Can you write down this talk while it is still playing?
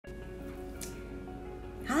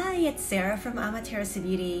Hi, it's Sarah from Amaterasu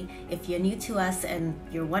Beauty. If you're new to us and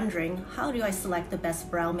you're wondering how do I select the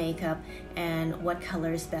best brow makeup and what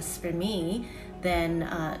color is best for me, then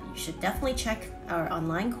you should definitely check our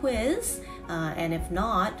online quiz. And if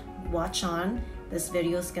not, watch on. This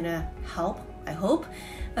video is gonna help, I hope.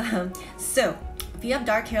 So if you have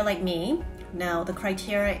dark hair like me, now the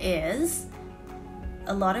criteria is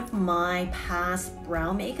a lot of my past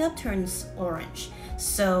brow makeup turns orange.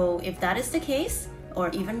 So if that is the case, or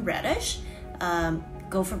even reddish,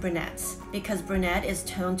 go for brunettes, because brunette is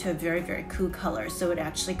toned to a very cool color, so it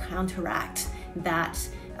actually counteracts that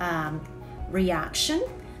reaction,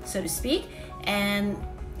 so to speak. And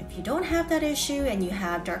if you don't have that issue and you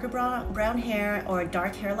have darker brown hair or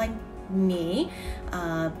dark hair like me,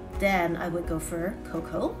 then I would go for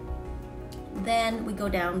cocoa. Then we go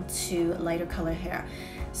down to lighter color hair.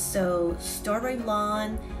 So strawberry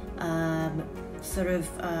blonde, sort of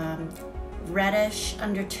reddish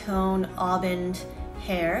undertone auburn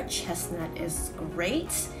hair, chestnut is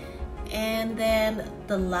great. And then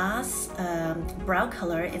the last brow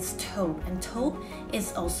color is taupe, and taupe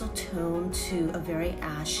is also toned to a very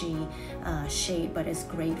ashy shade, but it's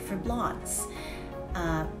great for blondes.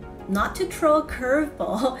 Not to throw a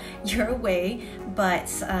curveball your way, but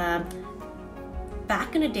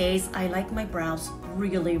back in the days, I like my brows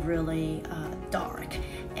really dark,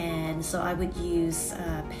 and so I would use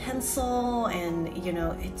pencil, and you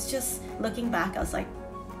know, it's just looking back, I was like,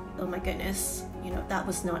 oh my goodness, you know, that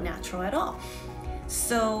was not natural at all.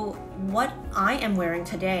 So what I am wearing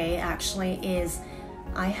today actually is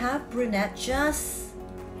I have brunette just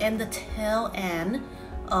in the tail end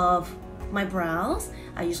of my brows.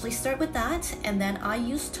 I usually start with that, and then I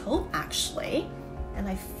use taupe actually, and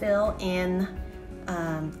I fill in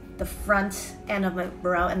the front end of my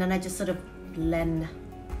brow, and then I just sort of blend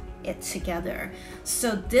it together.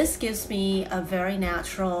 So this gives me a very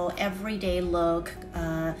natural, everyday look.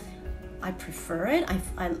 I prefer it. I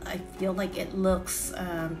feel like it looks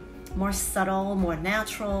more subtle, more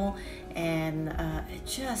natural, and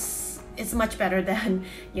it's much better than,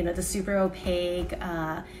 you know, the super opaque,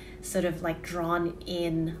 sort of like drawn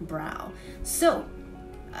in brow. So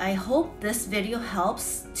I hope this video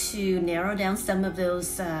helps to narrow down some of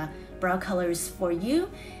those brow colors for you.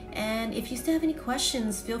 And if you still have any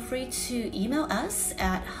questions, feel free to email us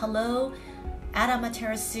at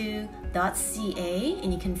hello@amaterasu.ca,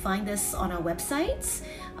 and you can find this on our website.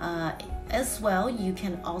 As well, you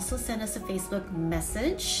can also send us a Facebook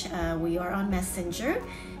message. We are on Messenger.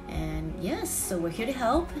 And yes, so we're here to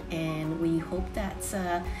help, and we hope that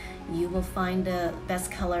you will find the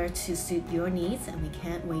best color to suit your needs, and we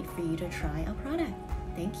can't wait for you to try our product.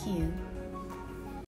 Thank you.